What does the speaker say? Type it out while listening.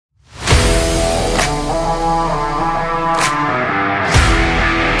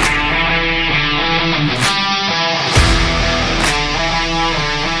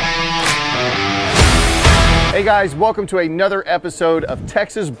Hey guys, welcome to another episode of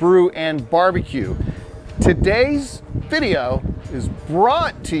Texas Brew and Barbecue. Today's video is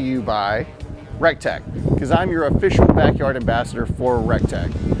brought to you by recteq, because I'm your official backyard ambassador for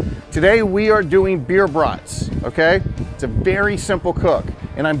recteq. Today we are doing beer brats, okay? It's a very simple cook,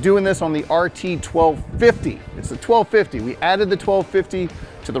 and I'm doing this on the RT 1250. It's the 1250. We added the 1250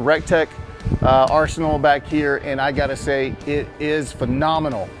 to the recteq arsenal back here, and I gotta say, it is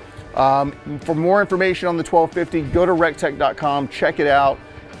phenomenal. For more information on the 1250, go to recteq.com, check it out,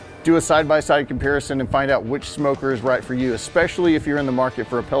 do a side-by-side comparison and find out which smoker is right for you, especially if you're in the market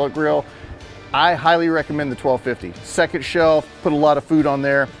for a pellet grill. I highly recommend the 1250. Second shelf, put a lot of food on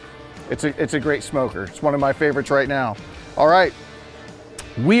there. It's a great smoker. It's one of my favorites right now. All right,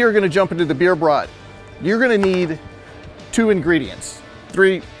 we are gonna jump into the beer brat. You're gonna need four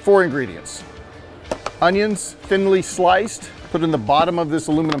ingredients. Onions, thinly sliced, put in the bottom of this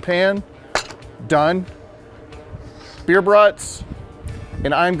aluminum pan. Done. Beer brats,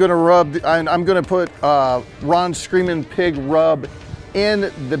 and I'm gonna put Ron's Screamin pig rub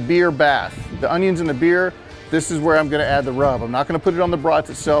in the beer bath. The onions and the beer, this is where I'm gonna add the rub. I'm not gonna put it on the brats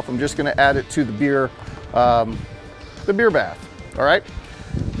itself. I'm just gonna add it to the beer bath, all right?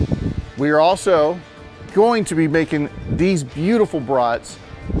 We are also going to be making these beautiful brats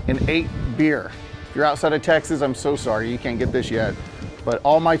in 8 beer. If you're outside of Texas, I'm so sorry, you can't get this yet. But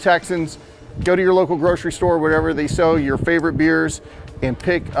all my Texans, go to your local grocery store, wherever they sell your favorite beers, and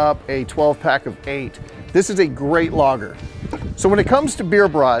pick up a 12-pack of 8. This is a great lager. So when it comes to beer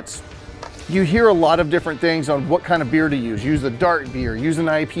brats, you hear a lot of different things on what kind of beer to use. Use a dark beer, use an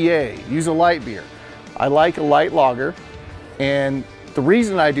IPA, use a light beer. I like a light lager, and the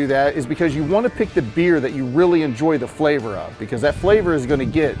reason I do that is because you want to pick the beer that you really enjoy the flavor of, because that flavor is going to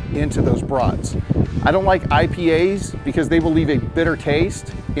get into those brats. I don't like IPAs because they will leave a bitter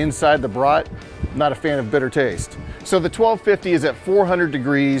taste inside the brat. I'm not a fan of bitter taste. So the 1250 is at 400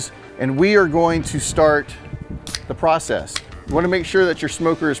 degrees, and we are going to start the process. You want to make sure that your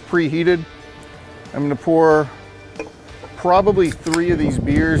smoker is preheated. I'm going to pour probably 3 of these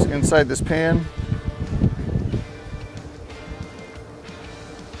beers inside this pan.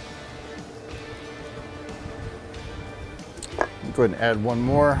 Go ahead and add one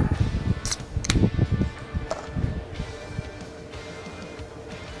more.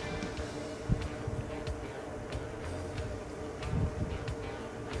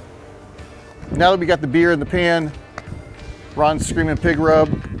 Now that we got the beer in the pan, Ron's Screamin pig rub,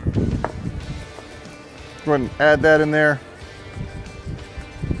 go ahead and add that in there.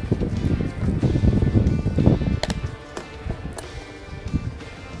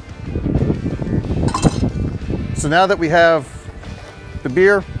 So now that we have the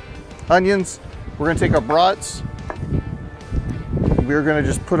beer, onions, we're gonna take our brats. We're gonna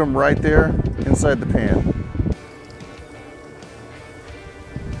just put them right there inside the pan.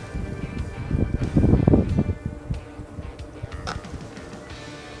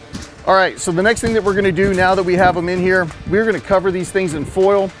 All right, so the next thing that we're gonna do now that we have them in here, we're gonna cover these things in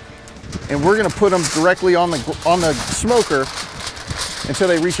foil, and we're gonna put them directly on the smoker until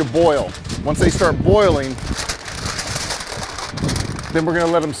they reach a boil. Once they start boiling, then we're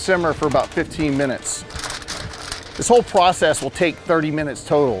gonna let them simmer for about 15 minutes. This whole process will take 30 minutes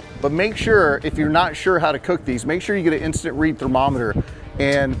total, but make sure, if you're not sure how to cook these, make sure you get an instant read thermometer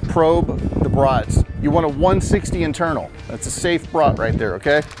and probe the brats. You want a 160 internal. That's a safe brat right there,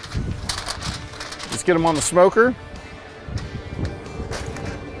 okay? Let's get them on the smoker.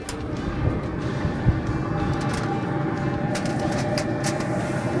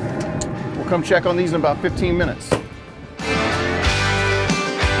 We'll come check on these in about 15 minutes.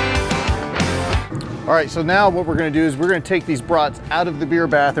 All right, so now what we're gonna do is we're gonna take these brats out of the beer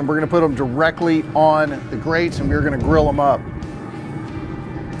bath and we're gonna put them directly on the grates, and we're gonna grill them up.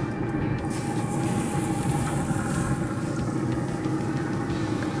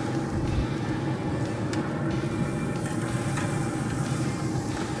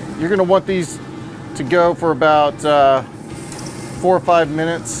 You're gonna want these to go for about 4 or 5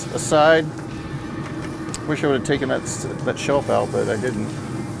 minutes aside. Wish I would have taken that shelf out, but I didn't.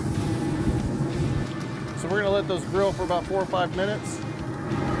 So we're gonna let those grill for about 4 or 5 minutes.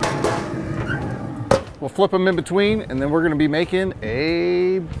 We'll flip them in between, and then we're gonna be making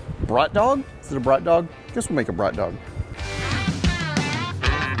a brat dog. Is it a brat dog? I guess we'll make a brat dog.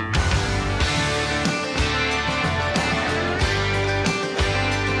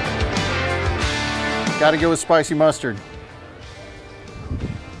 Gotta go with spicy mustard.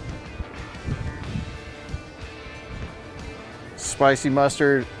 Spicy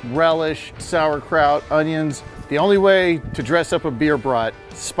mustard, relish, sauerkraut, onions, The only way to dress up a beer brat,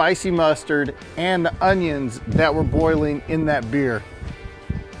 spicy mustard and the onions that were boiling in that beer.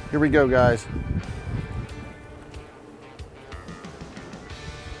 Here we go, guys.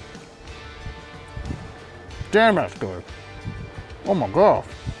 Damn, that's good. Oh my gosh.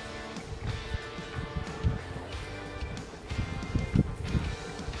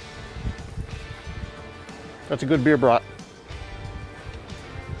 That's a good beer brat.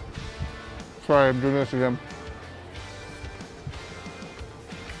 Sorry, I'm doing this again.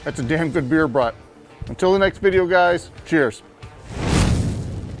 That's a damn good beer brat. Until the next video, guys, cheers.